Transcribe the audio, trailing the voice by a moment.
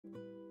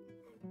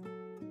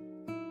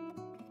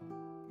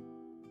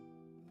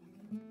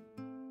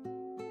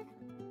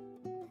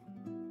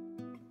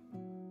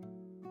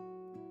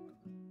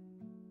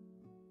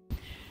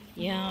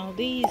Yeah,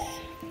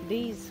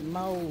 these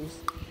moles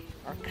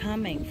are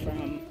coming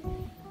from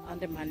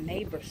under my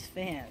neighbor's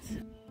fence.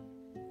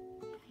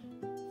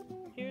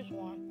 Here's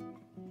one.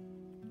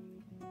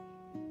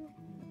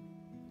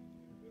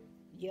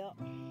 Yep.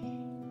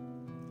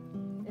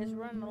 It's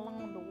running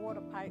along the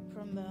water pipe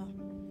from the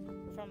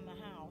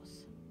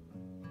house.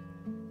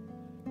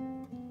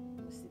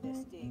 Let's see that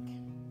stick.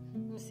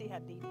 Let me see how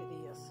deep it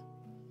is.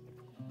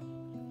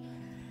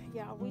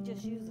 Yeah, we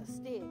just use a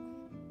stick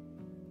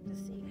to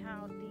see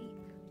how deep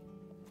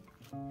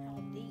the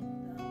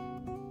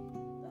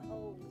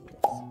hole is.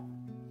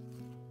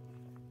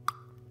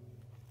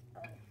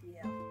 Oh,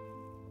 yeah.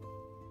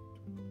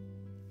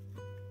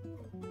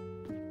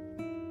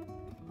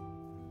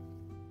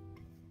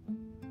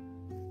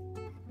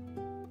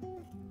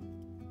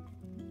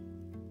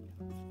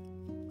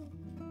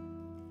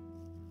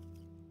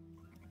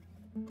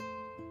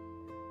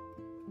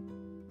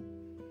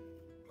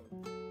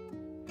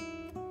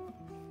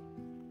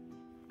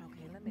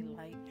 Okay, let me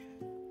light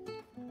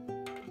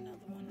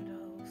another one of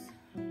those.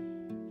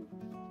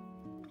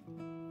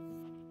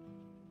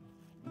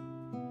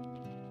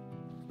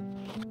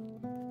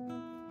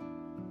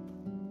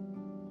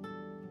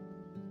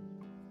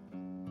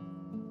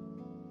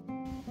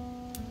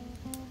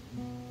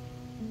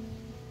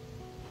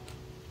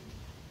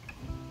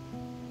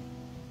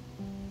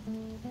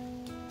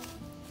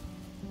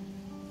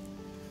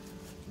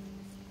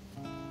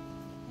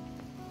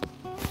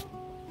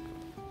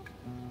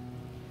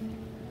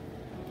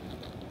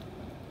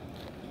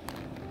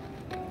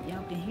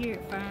 Y'all can hear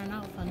it firing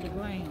off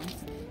underground.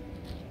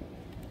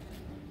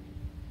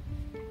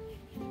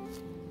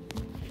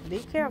 Be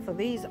careful,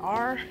 these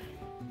are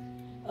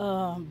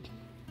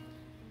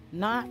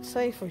not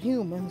safe for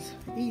humans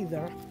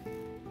either.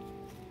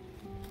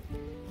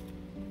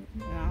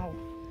 And I'll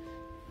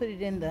put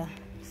it in the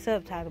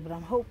subtitle, but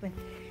I'm hoping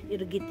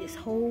it'll get this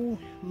whole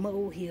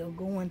molehill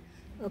going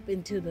up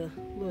into the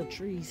little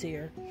trees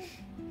here.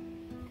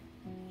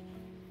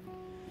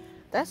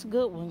 That's a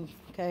good one,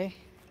 okay?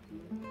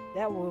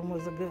 That one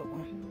was a good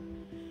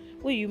one.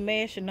 Were you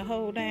mashing the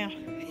hole down?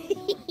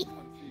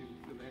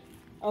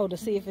 Oh, to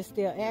see if it's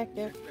still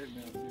active?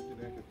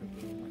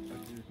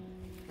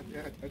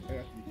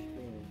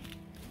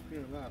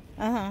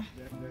 Uh-huh.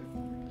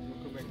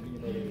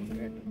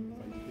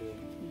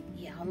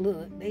 Yeah,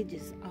 look, they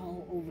just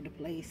all over the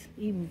place.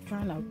 Even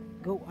trying to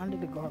go under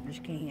the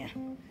garbage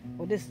can.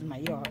 Well, this is my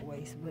yard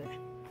waste, but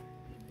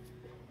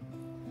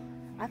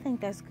I think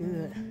that's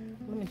good.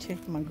 Let me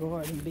check my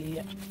garden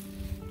bed.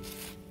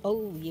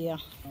 Oh, yeah.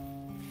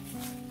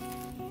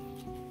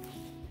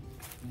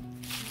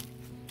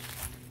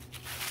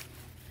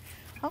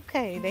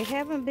 Okay, they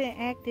haven't been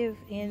active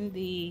in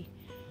the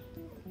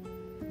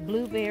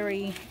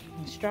blueberry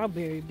and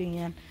strawberry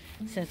bin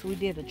since we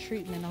did a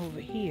treatment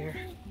over here.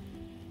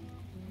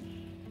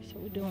 So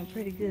we're doing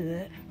pretty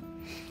good.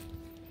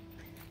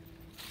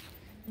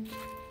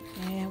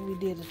 And we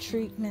did a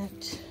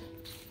treatment.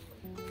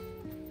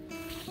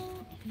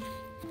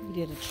 We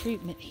did a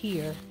treatment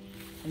here,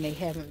 and they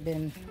haven't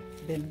been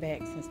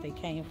back since they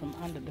came from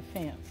under the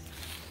fence.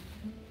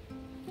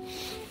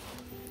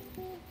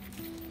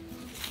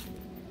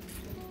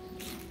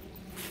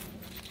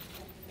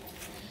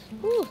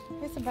 Whew,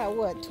 it's about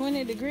what,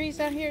 20 degrees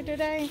out here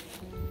today?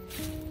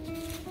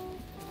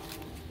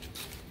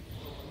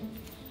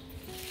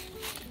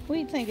 What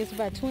do you think? It's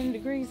about 20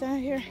 degrees out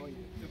here?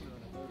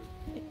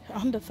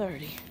 Under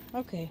 30.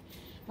 Okay,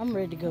 I'm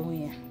ready to go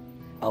in.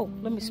 Oh,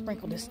 let me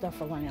sprinkle this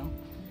stuff around.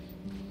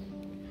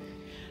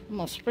 I'm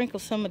gonna sprinkle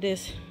some of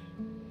this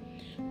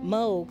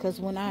mold,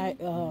 because when I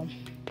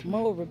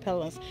mold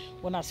repellents,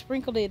 when I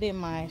sprinkled it in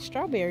my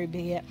strawberry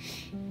bed,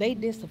 they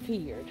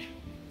disappeared.